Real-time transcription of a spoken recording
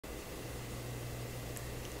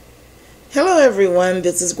Hello everyone,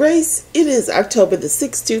 this is Grace. It is October the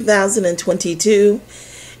 6th, 2022,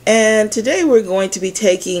 and today we're going to be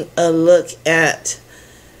taking a look at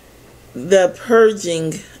the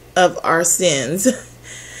purging of our sins.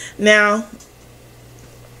 Now,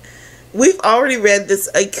 we've already read this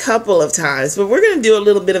a couple of times, but we're going to do a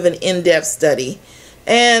little bit of an in-depth study,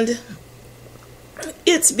 and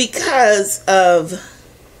it's because of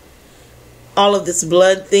all of this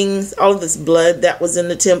blood things, all of this blood that was in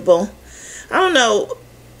the temple. I don't know.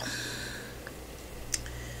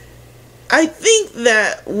 I think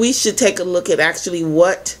that we should take a look at actually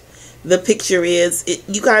what the picture is.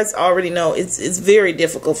 You guys already know it's very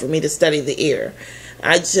difficult for me to study the ear.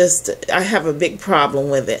 I have a big problem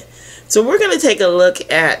with it. So we're going to take a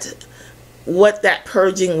look at what that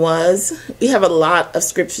purging was. We have a lot of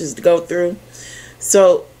scriptures to go through.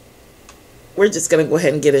 So we're just going to go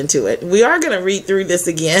ahead and get into it. We are going to read through this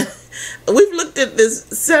again. We've looked at this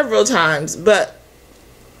several times, but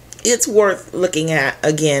it's worth looking at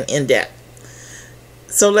again in depth.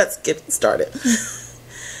 So let's get started.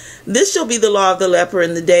 This shall be the law of the leper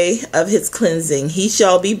in the day of his cleansing. He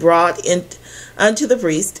shall be brought in unto the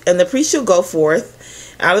priest, and the priest shall go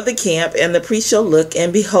forth out of the camp, and the priest shall look,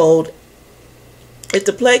 and behold, if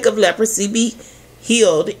the plague of leprosy be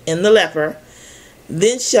healed in the leper,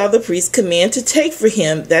 then shall the priest command to take for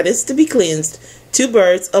him that is to be cleansed 2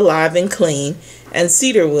 birds alive and clean, and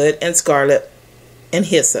cedar wood, and scarlet, and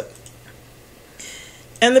hyssop.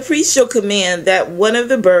 And the priest shall command that one of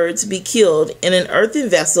the birds be killed in an earthen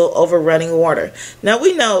vessel over running water. Now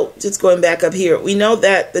we know, just going back up here, we know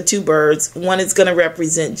that the 2 birds, one is going to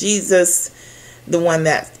represent Jesus, the one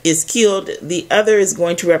that is killed. The other is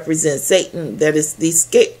going to represent Satan, that is the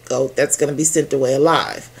scapegoat that's going to be sent away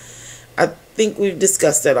alive. I think we've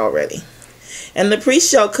discussed that already. And the priest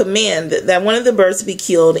shall command that one of the birds be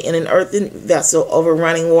killed in an earthen vessel over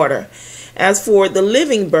running water. As for the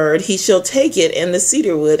living bird, he shall take it, and the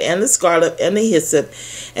cedar wood, and the scarlet, and the hyssop,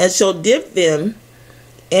 and shall dip them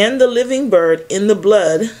and the living bird in the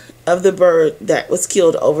blood of the bird that was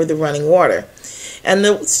killed over the running water. And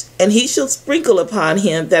he shall sprinkle upon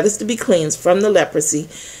him that is to be cleansed from the leprosy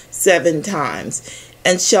 7 times,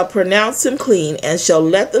 and shall pronounce him clean, and shall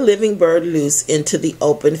let the living bird loose into the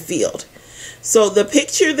open field. So the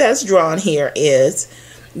picture that's drawn here is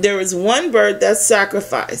there is one bird that's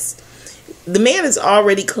sacrificed. The man is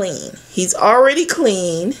already clean. He's already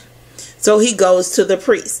clean, so he goes to the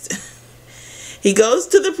priest. He goes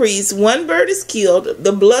to the priest. One bird is killed.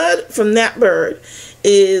 The blood from that bird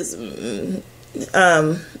is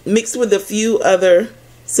mixed with a few other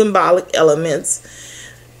symbolic elements.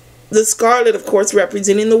 The scarlet, of course,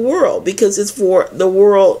 representing the world, because it's for the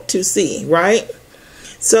world to see, right?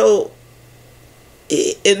 So,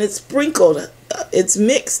 and it's sprinkled, it's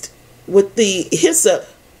mixed with the hyssop,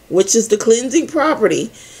 which is the cleansing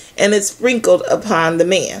property, and it's sprinkled upon the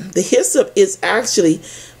man. The hyssop is actually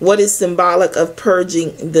what is symbolic of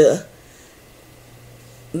purging the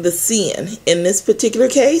sin in this particular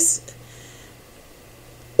case,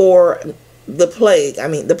 or the plague. I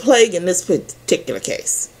mean, the plague in this particular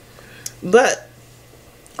case. But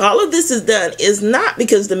all of this is done is not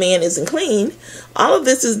because the man isn't clean. All of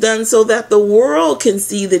this is done so that the world can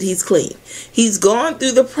see that he's clean. He's gone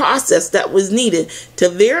through the process that was needed to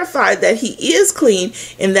verify that he is clean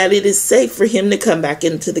and that it is safe for him to come back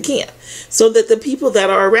into the camp, so that the people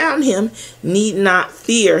that are around him need not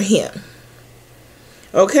fear him.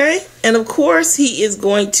 Okay? And of course, he is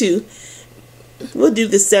going to, we'll do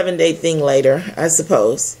the 7-day thing later, I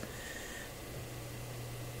suppose.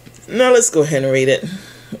 Now let's go ahead and read it.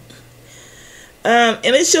 And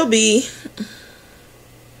it shall be,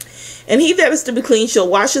 and he that is to be clean shall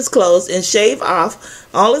wash his clothes and shave off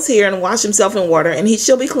all his hair and wash himself in water, and he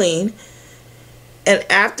shall be clean. And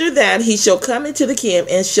after that he shall come into the camp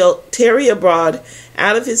and shall tarry abroad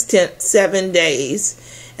out of his tent 7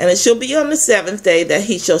 days. And it shall be on the 7th day that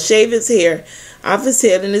he shall shave his hair off his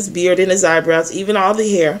head and his beard and his eyebrows, even all the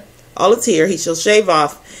hair, all his hair he shall shave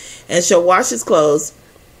off, and shall wash his clothes,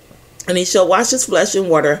 and he shall wash his flesh in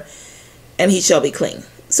water, and he shall be clean.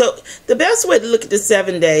 So the best way to look at the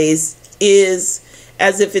 7 days is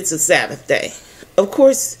as if it's a Sabbath day. Of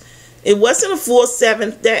course, it wasn't a full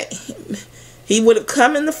 7th day. He would have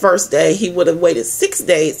come in the first day. He would have waited 6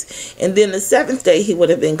 days. And then the 7th day, he would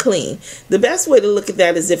have been clean. The best way to look at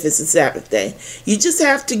that is if it's a Sabbath day. You just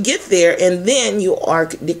have to get there, and then you are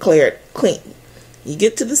declared clean. You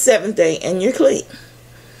get to the 7th day, and you're clean.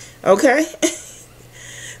 Okay?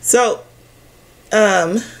 So,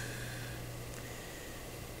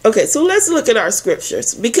 okay, so let's look at our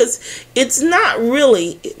scriptures, because it's not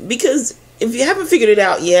really, because if you haven't figured it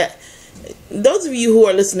out yet, those of you who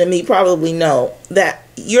are listening to me probably know that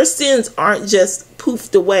your sins aren't just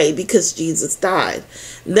poofed away because Jesus died.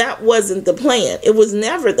 That wasn't the plan. It was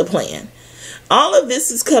never the plan. All of this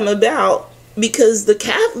has come about because the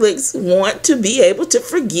Catholics want to be able to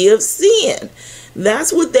forgive sin.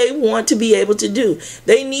 That's what they want to be able to do.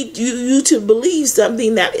 They need you to believe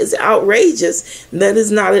something that is outrageous, that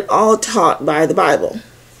is not at all taught by the Bible.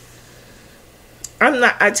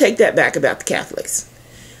 I take that back about the Catholics.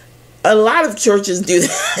 A lot of churches do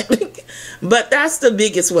that, but that's the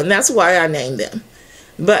biggest one. That's why I named them.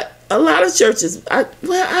 But a lot of churches, I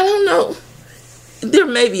don't know. There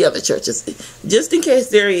may be other churches. Just in case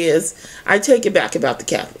there is, I take it back about the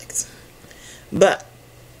Catholics. But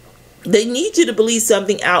they need you to believe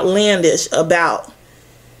something outlandish about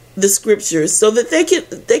the scriptures so that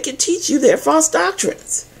they can teach you their false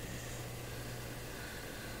doctrines.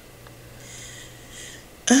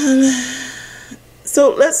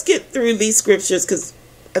 So let's get through these scriptures because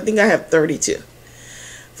I think I have 32.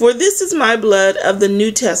 For this is my blood of the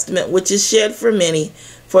New Testament, which is shed for many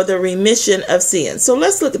for the remission of sins. So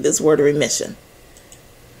let's look at this word remission.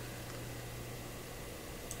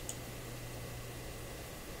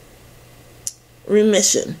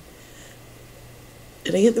 Remission.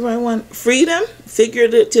 Did I get the right one? Freedom,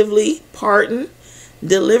 figuratively, pardon,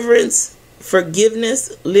 deliverance,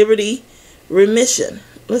 forgiveness, liberty, remission.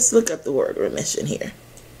 Let's look up the word remission here.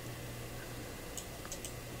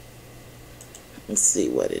 Let's see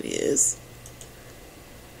what it is.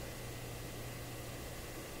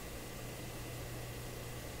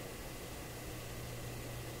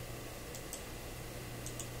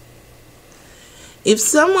 If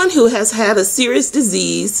someone who has had a serious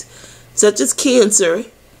disease, such as cancer,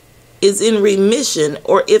 is in remission,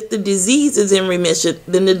 or if the disease is in remission,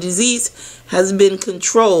 then the disease has been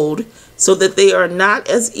controlled so that they are not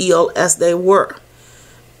as ill as they were.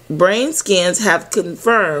 Brain scans have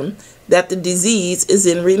confirmed that the disease is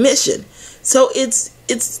in remission. So it's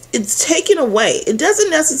taken away. It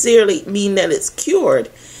doesn't necessarily mean that it's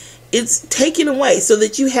cured. It's taken away so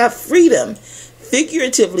that you have freedom,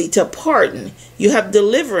 figuratively, to pardon. You have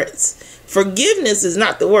deliverance. Forgiveness is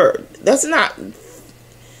not the word. That's not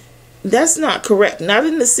correct. Not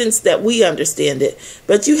in the sense that we understand it.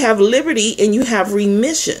 But you have liberty and you have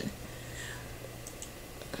remission.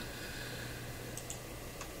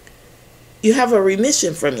 You have a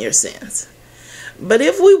remission from your sins. But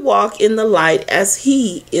if we walk in the light as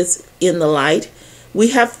he is in the light, we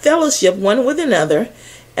have fellowship one with another,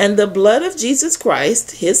 and the blood of Jesus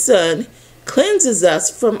Christ, his Son, cleanses us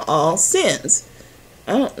from all sins.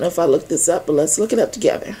 I don't know if I looked this up, but let's look it up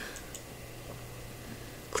together.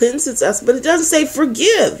 Cleanses us, but it doesn't say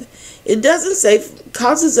forgive. It doesn't say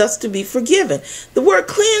causes us to be forgiven. The word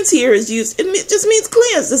cleanse here is used, it just means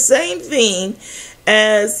cleanse, the same thing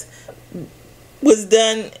as was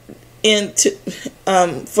done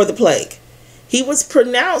for the plague. He was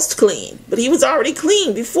pronounced clean, but he was already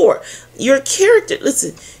clean before. Your character,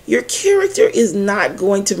 listen, your character is not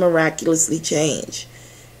going to miraculously change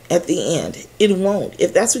at the end. It won't.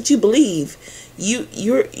 If that's what you believe,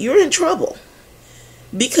 you're in trouble.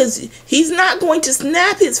 Because he's not going to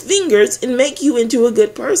snap his fingers and make you into a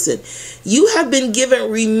good person. You have been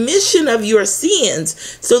given remission of your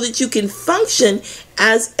sins so that you can function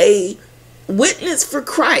as a witness for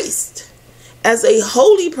Christ, as a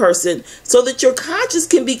holy person, so that your conscience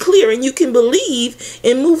can be clear and you can believe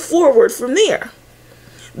and move forward from there.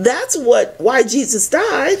 That's why Jesus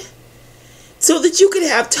died. So that you could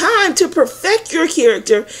have time to perfect your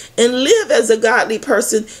character and live as a godly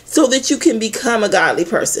person so that you can become a godly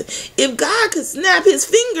person. If God could snap his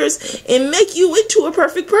fingers and make you into a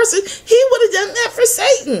perfect person, he would have done that for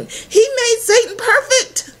Satan. He made Satan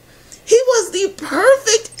perfect. He was the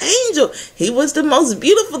perfect angel. He was the most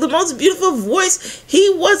beautiful voice.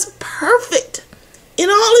 He was perfect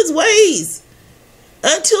in all his ways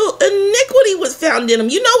until iniquity was found in him.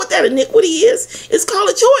 You know what that iniquity is? It's called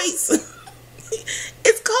a choice.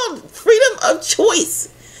 It's called freedom of choice.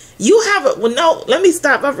 You have it. Well, no, let me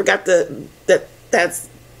stop. I forgot that's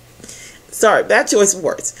sorry, bad choice of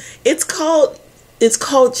words. It's called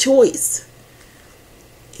choice.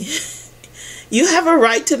 You have a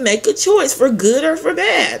right to make a choice for good or for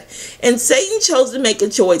bad. And Satan chose to make a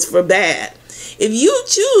choice for bad. If you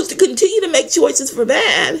choose to continue to make choices for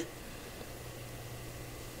bad,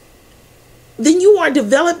 then you are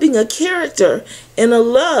developing a character and a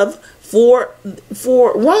love for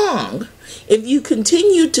wrong. If you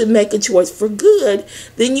continue to make a choice for good,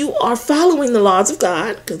 then you are following the laws of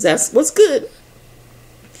God, because that's what's good.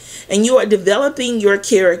 And you are developing your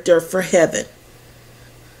character for heaven.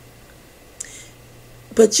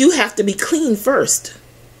 But you have to be clean first.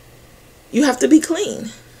 You have to be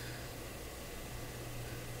clean.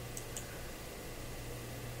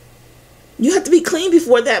 You have to be clean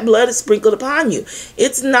before that blood is sprinkled upon you.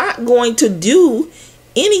 It's not going to do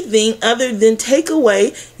anything other than take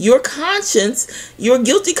away your conscience, your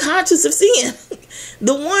guilty conscience of sin.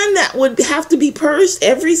 The one that would have to be purged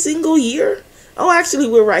every single year. Oh, actually,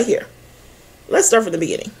 we're right here. Let's start from the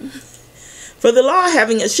beginning. For the law,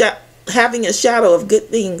 having a shadow of good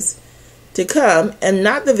things to come, and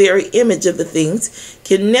not the very image of the things,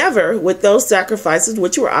 can never, with those sacrifices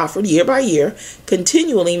which were offered year by year,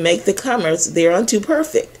 continually make the comers thereunto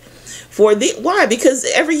perfect. Why? Because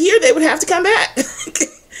every year they would have to come back.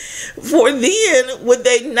 For then would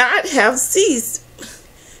they not have ceased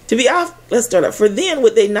to be offered. Let's start up. For then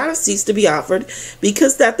would they not have ceased to be offered,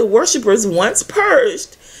 because that the worshippers, once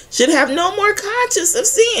purged, should have no more conscience of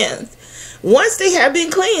sins. Once they had been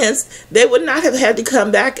cleansed, they would not have had to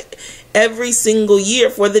come back every single year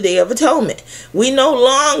for the Day of Atonement. We no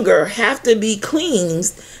longer have to be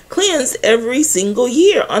cleansed every single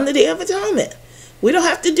year on the Day of Atonement. We don't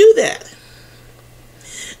have to do that.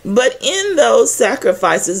 But in those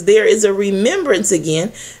sacrifices, there is a remembrance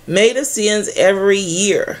again made of sins every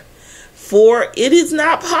year. For it is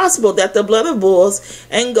not possible that the blood of bulls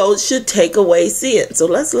and goats should take away sin. So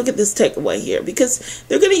let's look at this takeaway here, because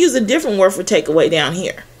they're going to use a different word for takeaway down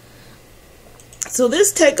here. So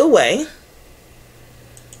this takeaway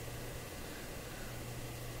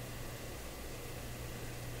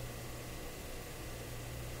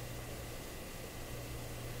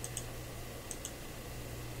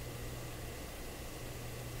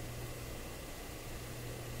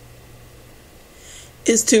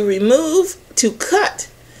is to remove, to cut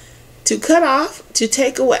off, to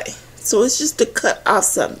take away. So it's just to cut off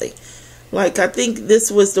something. Like, I think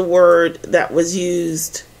this was the word that was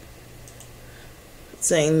used,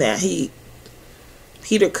 saying that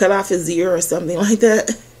Peter cut off his ear or something like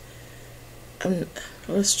that.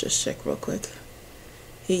 Let's just check real quick.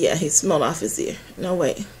 He smelled off his ear. No,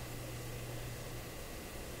 wait.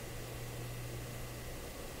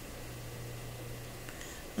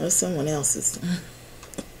 Oh, someone else's.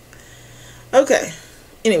 Okay.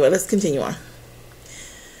 Anyway, let's continue on.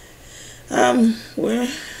 I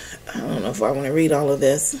don't know if I want to read all of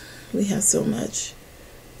this. We have so much.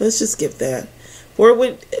 Let's just skip that.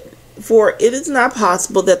 For it is not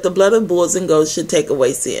possible that the blood of bulls and goats should take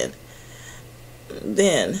away sin.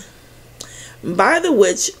 Then, by the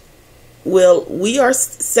which we are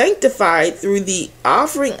sanctified through the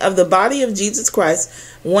offering of the body of Jesus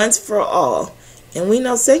Christ once for all. And we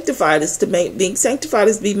know sanctified is being sanctified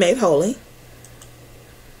is to be made holy.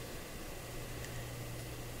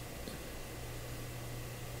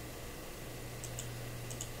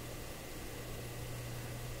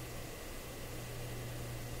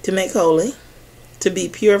 To make holy, to be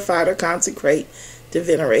purified or consecrate, to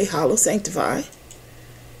venerate, hallow, sanctify.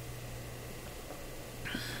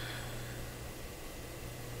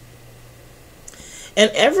 And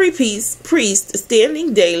every priest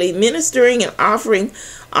standing daily, ministering and offering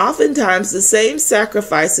oftentimes the same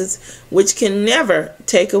sacrifices which can never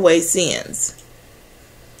take away sins.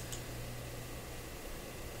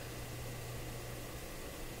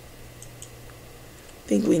 I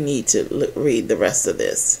think we need to read the rest of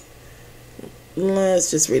this.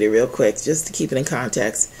 Let's just read it real quick, just to keep it in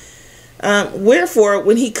context. Wherefore,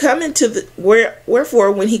 when he cometh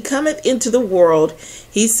into the world,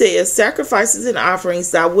 he says, sacrifices and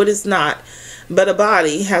offerings thou wouldest not, but a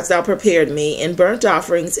body hast thou prepared me, and burnt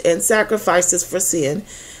offerings and sacrifices for sin.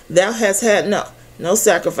 Thou hast had no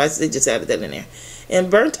sacrifices. They just added that in there.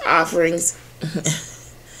 And burnt offerings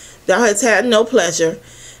thou hast had no pleasure.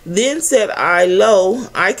 Then said I, Lo,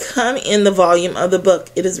 I come in the volume of the book.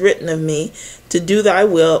 It is written of me to do thy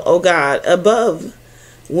will, O God. Above,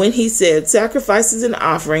 when he said sacrifices and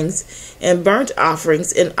offerings and burnt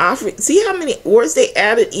offerings and offerings. See how many words they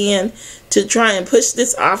added in to try and push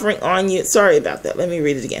this offering on you? Sorry about that. Let me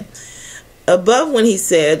read it again. Above, when he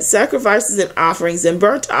said sacrifices and offerings and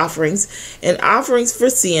burnt offerings and offerings for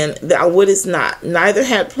sin, thou wouldest not, neither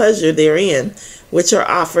had pleasure therein, which are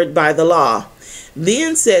offered by the law.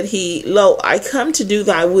 Then said he, Lo, I come to do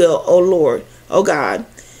thy will, O Lord, O God.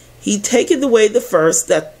 He taketh away the first,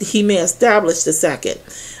 that he may establish the second,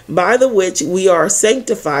 by the which we are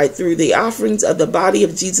sanctified through the offerings of the body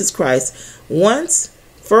of Jesus Christ, once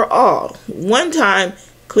for all. One time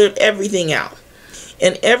cleared everything out.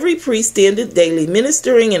 And every priest standeth daily,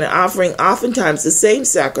 ministering and offering oftentimes the same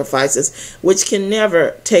sacrifices, which can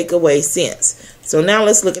never take away sins. So now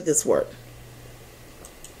let's look at this word.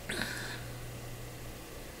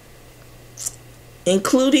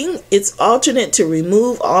 Including its alternate to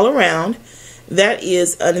remove all around, That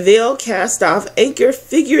is, unveil, cast off, anchor,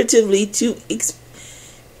 figuratively to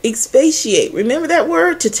expatiate. Remember that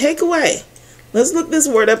word? To take away. Let's look this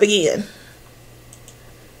word up again.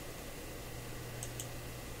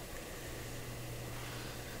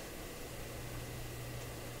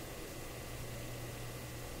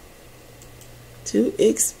 To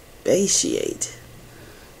expatiate.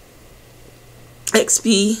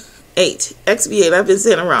 Expiate. Expiate. I've been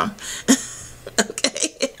saying it wrong.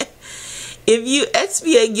 Okay. If you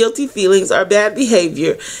expiate guilty feelings or bad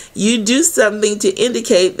behavior, you do something to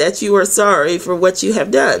indicate that you are sorry for what you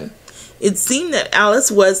have done. It seemed that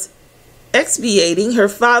Alice was expiating her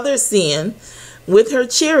father's sin with her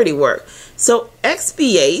charity work. So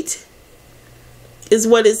expiate is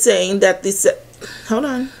what it's saying that this. Hold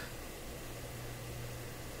on.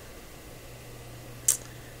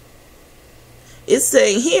 It's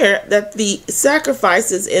saying here that the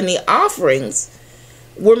sacrifices and the offerings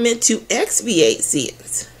were meant to expiate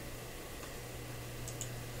sins.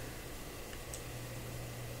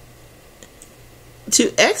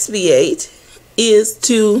 To expiate is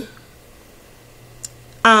to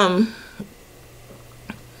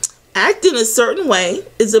act in a certain way,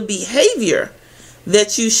 is a behavior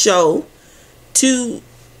that you show to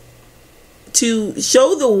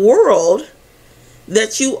show the world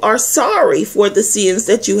that you are sorry for the sins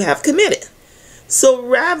that you have committed. So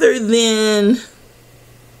rather than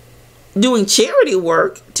doing charity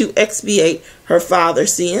work to expiate her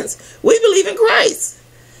father's sins, we believe in Christ.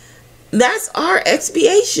 That's our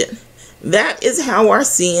expiation. That is how our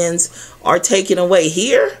sins are taken away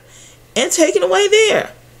here and taken away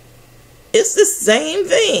there. It's the same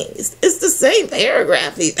thing. It's the same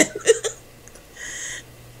paragraph even.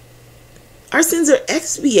 Our sins are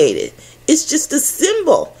expiated. It's just a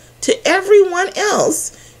symbol to everyone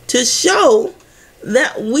else to show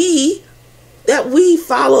that we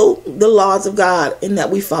follow the laws of God and that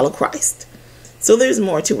we follow Christ. So there's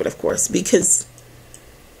more to it, of course, because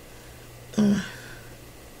let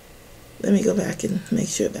me go back and make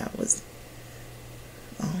sure that was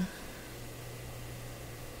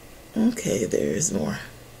okay. There's more.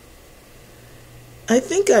 I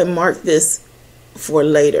think I marked this for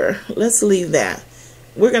later. Let's leave that.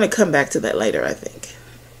 We're going to come back to that later, I think.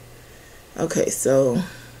 Okay, so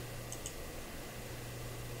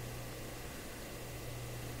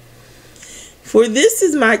for this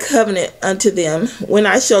is my covenant unto them, when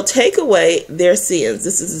I shall take away their sins.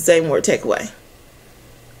 This is the same word, take away.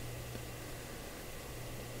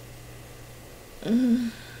 I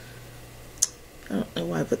don't know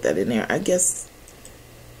why I put that in there. I guess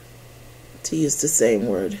to use the same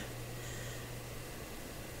word.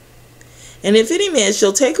 And if any man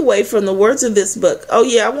shall take away from the words of this book. Oh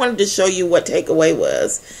yeah, I wanted to show you what take away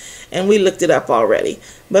was. And we looked it up already.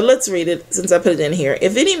 But let's read it since I put it in here.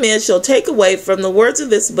 If any man shall take away from the words of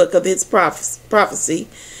this book of his prophecy,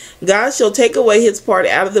 God shall take away his part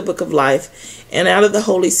out of the book of life and out of the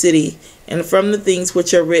holy city and from the things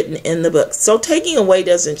which are written in the book. So taking away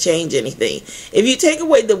doesn't change anything. If you take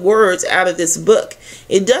away the words out of this book,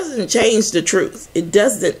 it doesn't change the truth. It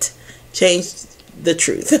doesn't change the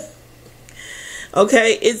truth.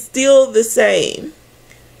 Okay, it's still the same.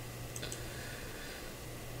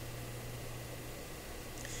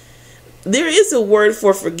 There is a word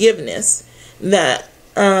for forgiveness that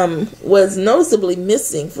was noticeably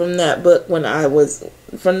missing from that book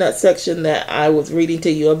from that section that I was reading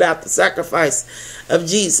to you about the sacrifice of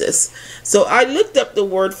Jesus. So I looked up the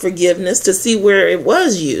word forgiveness to see where it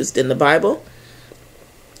was used in the Bible.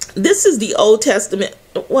 This is the Old Testament.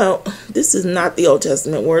 Well, this is not the Old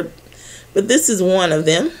Testament word, but this is one of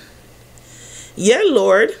them. Yea,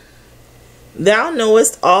 Lord, thou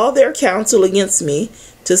knowest all their counsel against me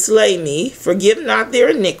to slay me. Forgive not their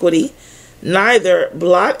iniquity, neither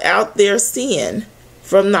blot out their sin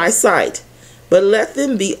from thy sight, but let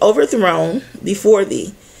them be overthrown before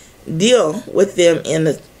thee. Deal with them in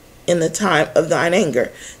the time of thine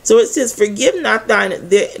anger. So it says, forgive not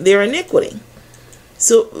their iniquity.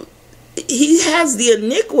 So he has the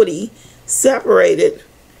iniquity separated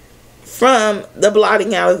from the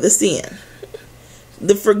blotting out of the sin.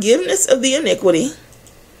 The forgiveness of the iniquity,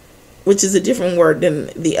 which is a different word than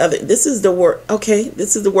the other. This is the word, okay,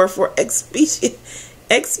 this is the word for expiate.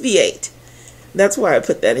 That's why I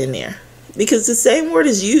put that in there. Because the same word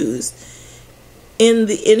is used in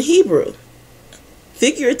Hebrew,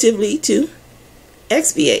 figuratively, to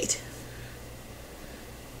expiate.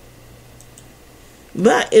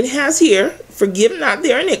 But it has here, forgive not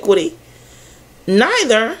their iniquity,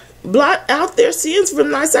 neither blot out their sins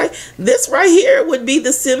from thy sight. This right here would be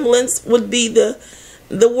the semblance, would be the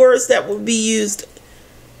words that would be used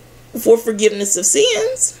for forgiveness of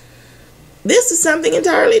sins. This is something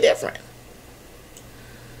entirely different.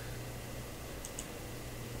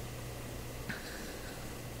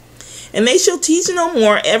 And they shall teach no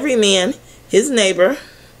more every man his neighbor,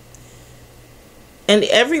 and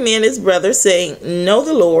every man his brother, saying, Know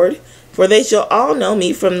the Lord, for they shall all know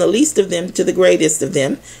me, from the least of them to the greatest of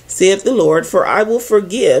them, saith the Lord, for I will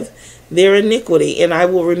forgive their iniquity, and I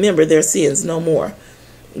will remember their sins no more.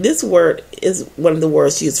 This word is one of the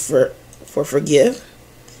words used for forgive,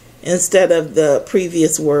 instead of the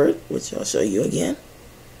previous word, which I'll show you again.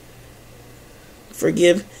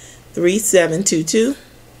 Forgive 3722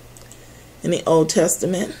 in the Old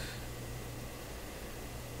Testament.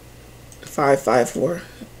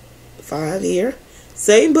 5545 here.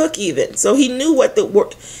 Same book even. So he knew what the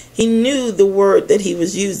word, he knew the word that he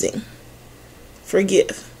was using.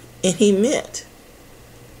 Forgive. And he meant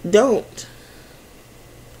don't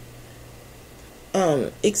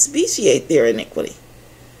expiate their iniquity.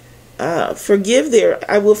 I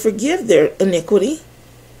will forgive their iniquity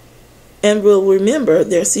and will remember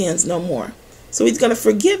their sins no more. So he's going to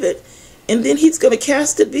forgive it, and then he's going to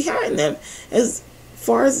cast it behind them as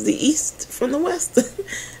far as the east from the west.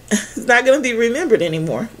 It's not going to be remembered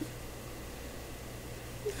anymore.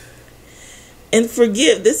 And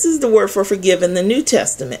forgive, this is the word for forgive in the New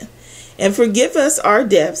Testament. And forgive us our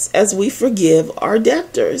debts as we forgive our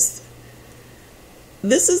debtors.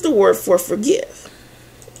 This is the word for forgive.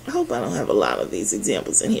 I hope I don't have a lot of these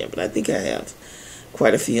examples in here, but I think I have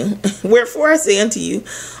quite a few. Wherefore I say unto you,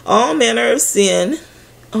 all manner of sin,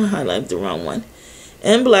 oh, I highlighted the wrong one,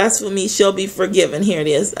 and blasphemy shall be forgiven, here it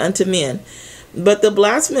is, unto men. But the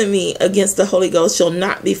blasphemy against the Holy Ghost shall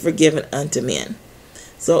not be forgiven unto men.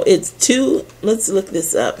 So it's two, let's look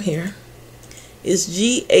this up here. It's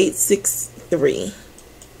G863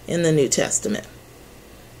 in the New Testament.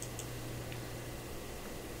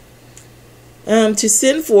 To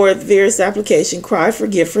send forth various application, cry,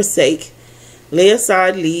 forgive, forsake, lay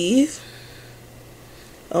aside, leave,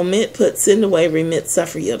 omit, put, send away, remit,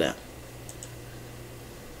 suffer, yield up.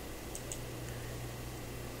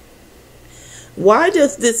 Why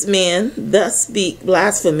does this man thus speak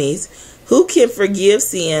blasphemies? Who can forgive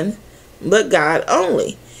sin but God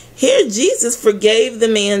only? Here Jesus forgave the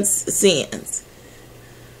man's sins.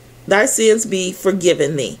 Thy sins be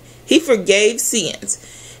forgiven thee. He forgave sins.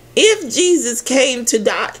 If Jesus came to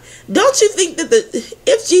die, don't you think that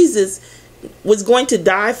if Jesus was going to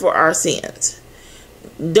die for our sins,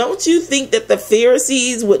 don't you think that the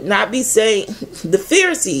Pharisees would not be saying, the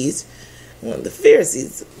Pharisees,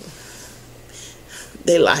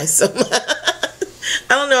 they lie so much.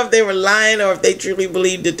 I don't know if they were lying or if they truly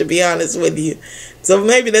believed it, to be honest with you. So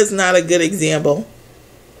maybe that's not a good example.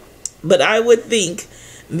 But I would think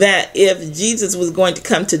that if Jesus was going to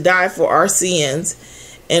come to die for our sins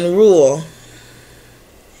and rule,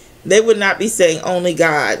 they would not be saying only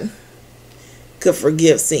God could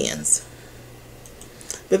forgive sins.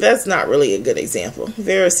 But that's not really a good example.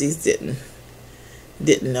 Pharisees didn't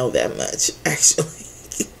know that much, actually.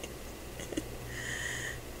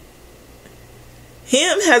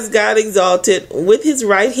 Him has God exalted with his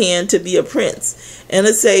right hand to be a prince and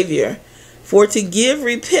a savior, for to give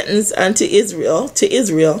repentance unto Israel,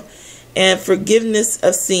 and forgiveness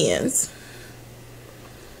of sins.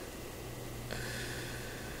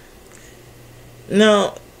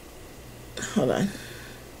 No, hold on.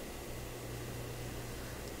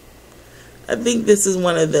 I think this is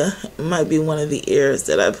might be one of the errors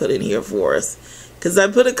that I put in here for us, because I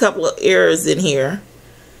put a couple of errors in here.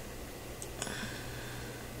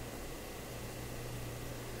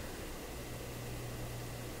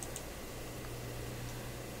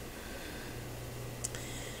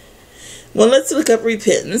 Well, let's look up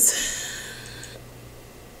repentance.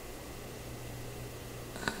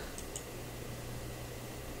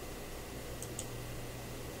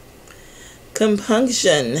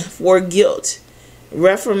 Compunction for guilt,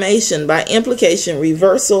 reformation, by implication,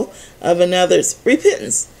 reversal of another's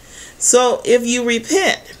repentance. So if you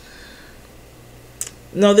repent,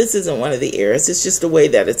 no, this isn't one of the errors, it's just the way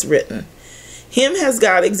that it's written. Him has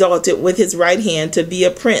God exalted with his right hand to be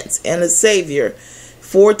a prince and a savior,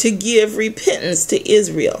 for to give repentance to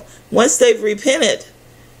Israel. Once they've repented,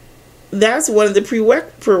 that's one of the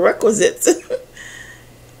prerequisites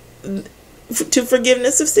to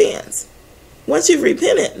forgiveness of sins. Once you've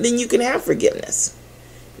repented, then you can have forgiveness.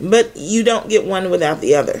 But you don't get one without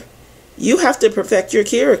the other. You have to perfect your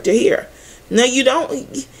character here. No, you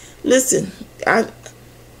don't. Listen, I've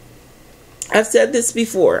said this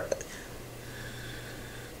before.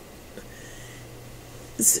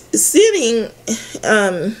 Sinning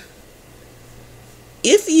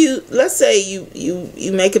if you, let's say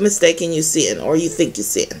you make a mistake and you sin, or you think you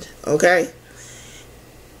sinned, okay?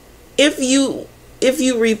 If you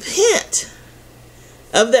repent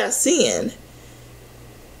of that sin,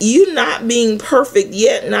 you not being perfect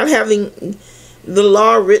yet, not having the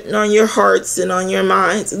law written on your hearts and on your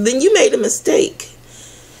minds, then you made a mistake.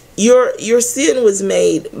 Your sin was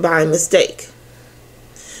made by mistake.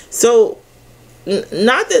 So,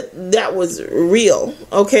 not that was real,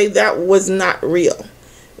 okay? That was not real.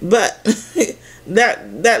 But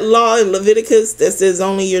that law in Leviticus that says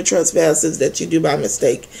only your trespasses that you do by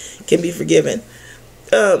mistake can be forgiven.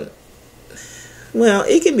 Well,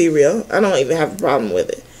 it can be real. I don't even have a problem with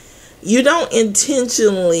it. You don't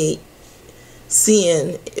intentionally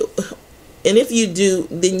sin, and if you do,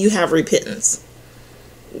 then you have repentance.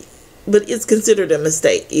 But it's considered a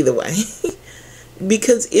mistake either way.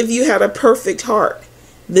 Because if you had a perfect heart,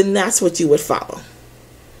 then that's what you would follow.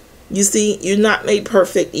 You see, you're not made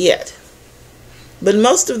perfect yet. But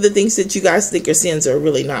most of the things that you guys think are sins are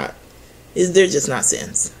really not. They're just not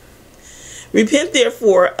sins. Repent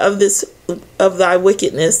therefore of thy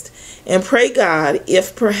wickedness, and pray God,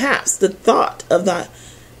 if perhaps the thought of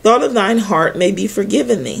thine heart may be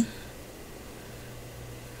forgiven thee.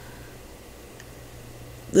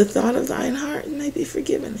 The thought of thine heart may be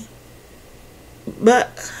forgiven thee.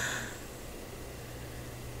 But,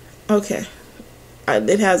 okay,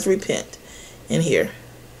 it has repent in here.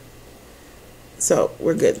 So,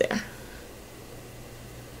 we're good there.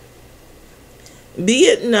 Be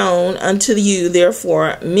it known unto you,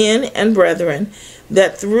 therefore, men and brethren,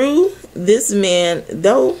 that through this man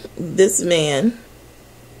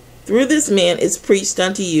is preached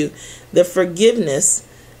unto you the forgiveness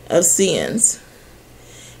of sins.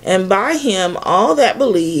 And by him all that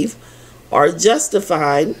believe are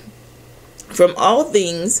justified from all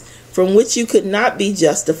things from which you could not be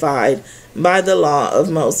justified by the law of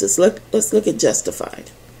Moses. Let's look at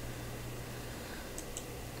justified.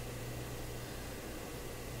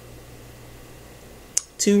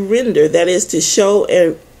 To render, that is to show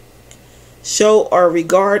or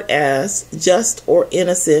regard as just or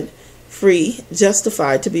innocent, free,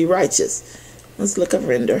 justified, to be righteous. Let's look at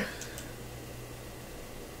render.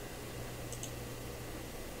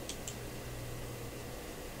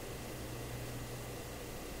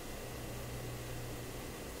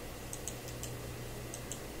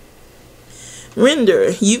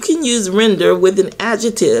 Render. You can use render with an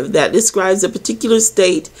adjective that describes a particular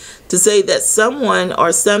state to say that someone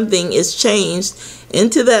or something is changed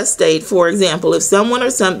into that state. For example, if someone or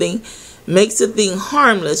something makes a thing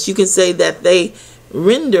harmless, you can say that they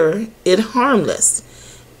render it harmless.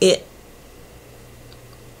 It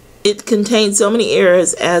contains so many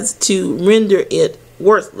errors as to render it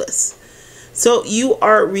worthless. So you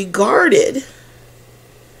are regarded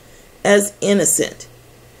as innocent.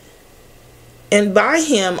 And by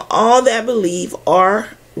him, all that believe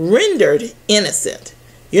are rendered innocent.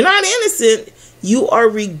 You're not innocent. You are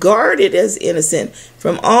regarded as innocent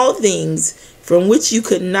from all things from which you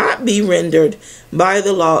could not be rendered by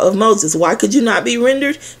the law of Moses. Why could you not be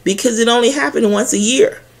rendered? Because it only happened once a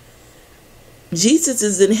year. Jesus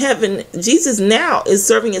is in heaven. Jesus now is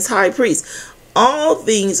serving as high priest. All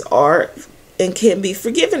things are and can be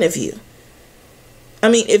forgiven of you. I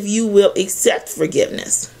mean, if you will accept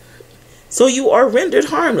forgiveness. So you are rendered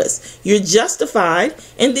harmless. You're justified,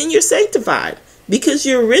 and then you're sanctified because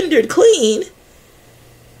you're rendered clean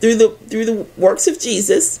through the works of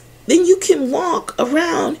Jesus. Then you can walk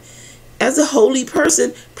around as a holy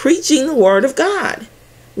person preaching the word of God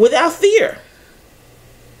without fear.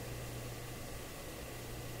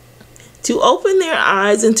 To open their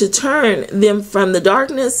eyes and to turn them from the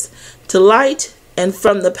darkness to light and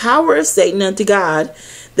from the power of Satan unto God,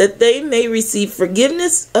 that they may receive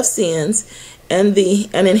forgiveness of sins and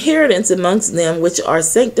an inheritance amongst them which are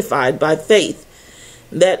sanctified by faith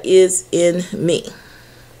that is in me.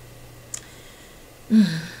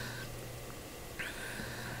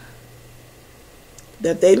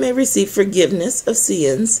 That they may receive forgiveness of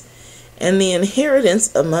sins and the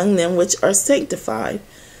inheritance among them which are sanctified.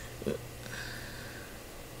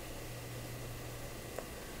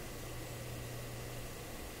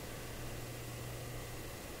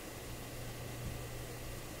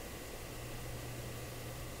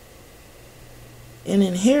 An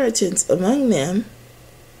inheritance among them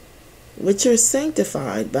which are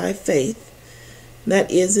sanctified by faith that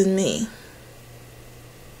is in me.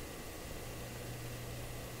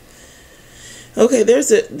 Okay,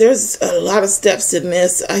 there's a lot of steps in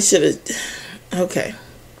this. I should have. Okay.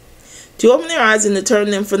 To open their eyes and to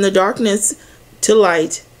turn them from the darkness to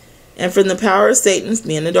light, and from the power of Satan,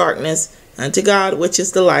 being the darkness, unto God, which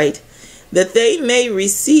is the light, that they may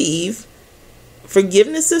receive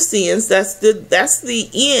forgiveness of sins. That's the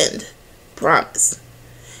end promise.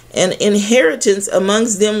 And inheritance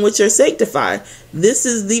amongst them which are sanctified. This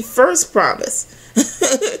is the first promise.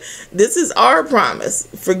 This is our promise.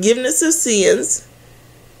 Forgiveness of sins.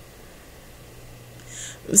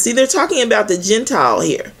 See, they're talking about the Gentile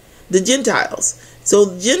here. The Gentiles.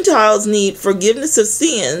 So Gentiles need forgiveness of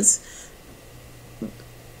sins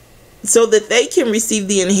so that they can receive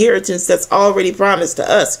the inheritance that's already promised to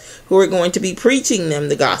us, who are going to be preaching them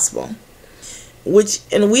the gospel.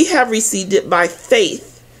 And we have received it by faith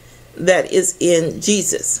that is in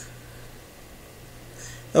Jesus.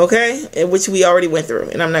 Okay? And which we already went through.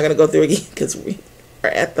 And I'm not going to go through again because we are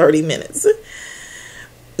at 30 minutes.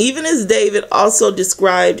 Even as David also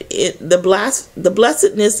described it, the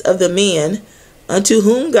blessedness of the man unto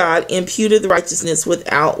whom God imputed righteousness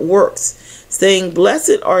without works, saying,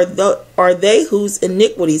 Blessed are they whose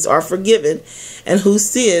iniquities are forgiven and whose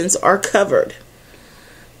sins are covered.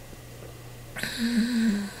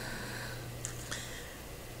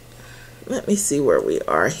 Let me see where we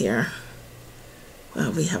are here.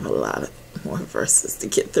 Well, we have a lot of more verses to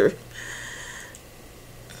get through.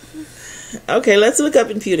 Okay, let's look up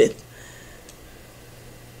imputed.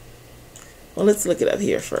 Well, let's look it up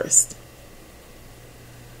here first.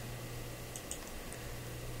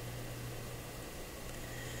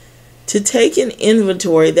 To take an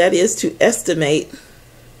inventory, that is to estimate.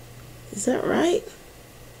 Is that right?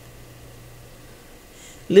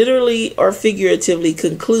 Literally or figuratively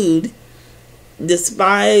conclude,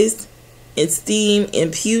 despise, esteem,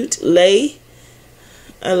 impute, lay.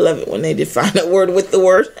 I love it when they define a word with the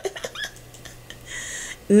word.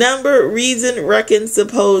 Number, reason, reckon,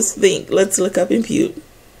 suppose, think. Let's look up impute.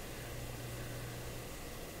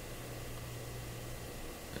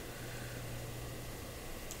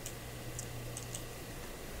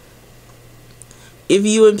 If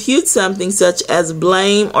you impute something such as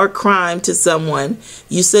blame or crime to someone,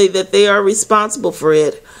 you say that they are responsible for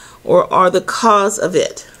it or are the cause of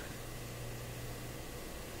it.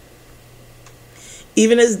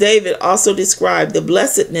 Even as David also described the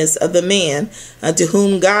blessedness of the man unto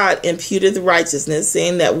whom God imputed righteousness,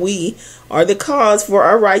 saying that we are the cause for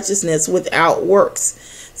our righteousness without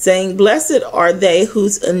works, saying, Blessed are they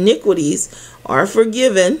whose iniquities are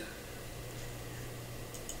forgiven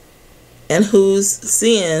and whose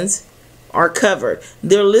sins are covered.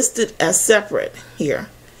 They're listed as separate here.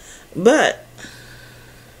 But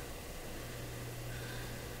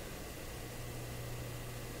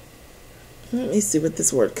let me see what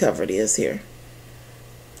this word covered is here.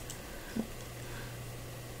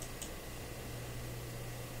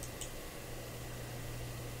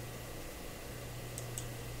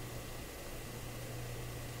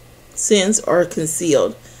 Sins are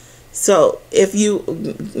concealed. So if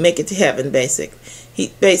you make it to heaven,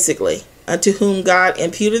 basically, unto whom God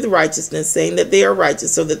imputed the righteousness, saying that they are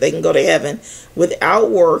righteous so that they can go to heaven without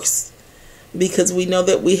works, because we know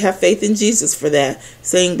that we have faith in Jesus for that,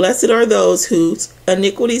 saying, Blessed are those whose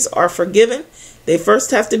iniquities are forgiven. They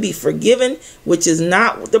first have to be forgiven, which is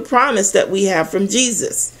not the promise that we have from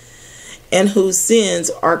Jesus, and whose sins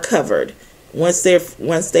are covered. Once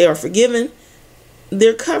they are forgiven,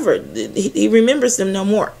 they're covered. He remembers them no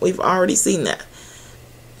more. We've already seen that.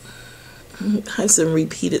 I have some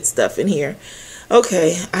repeated stuff in here.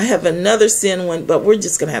 Okay, I have another sin one, but we're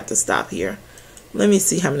just going to have to stop here. Let me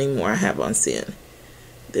see how many more I have on sin.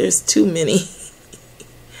 There's too many.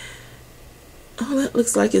 Oh, that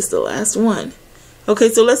looks like it's the last one. Okay,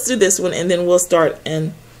 so let's do this one, and then we'll start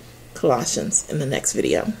in Colossians in the next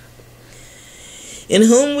video. In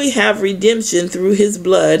whom we have redemption through his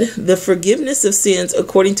blood, the forgiveness of sins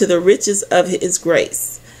according to the riches of his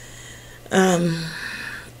grace.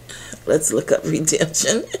 Let's look up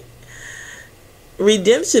redemption.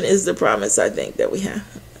 Redemption is the promise, I think, that we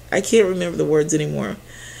have. I can't remember the words anymore.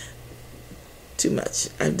 Too much.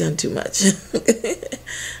 I've done too much.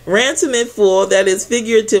 Ransom in full, that is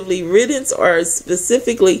figuratively riddance, or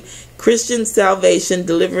specifically Christian salvation,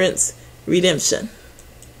 deliverance, redemption.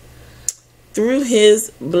 Through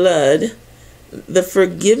his blood, the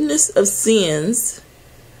forgiveness of sins.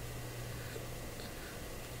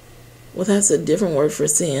 Well, that's a different word for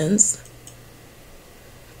sins.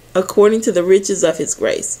 According to the riches of his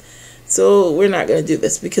grace. So we're not going to do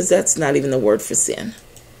this because that's not even the word for sin.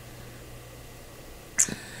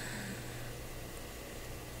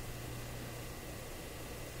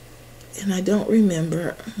 And I don't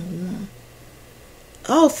remember.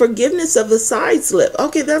 Oh, forgiveness of the side slip.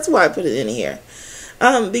 Okay, that's why I put it in here.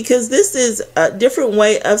 Because this is a different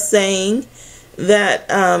way of saying that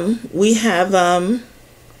we have,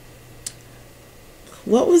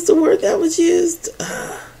 what was the word that was used?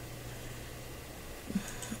 I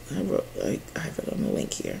have it on the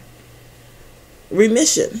link here.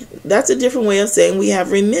 Remission. That's a different way of saying we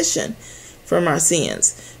have remission from our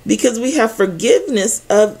sins. Because we have forgiveness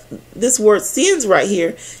of this word sins right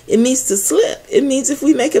here. It means to slip. It means if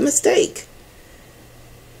we make a mistake.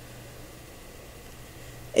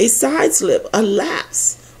 A side slip, a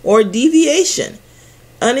lapse, or deviation,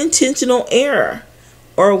 unintentional error,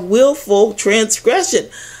 or willful transgression.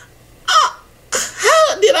 Oh,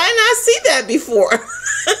 how did I not see that before?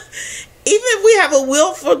 Even if we have a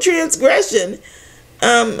willful transgression,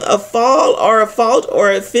 a fall or a fault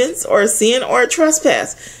or offense or a sin or a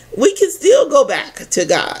trespass, we can still go back to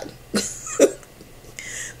God.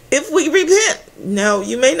 If we repent. Now,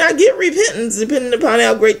 you may not get repentance depending upon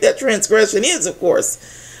how great that transgression is, of course.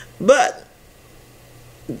 But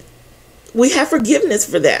we have forgiveness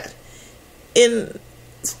for that. And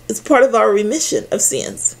it's part of our remission of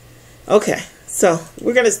sins. Okay, so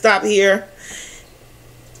we're going to stop here.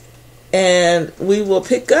 And we will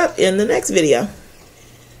pick up in the next video.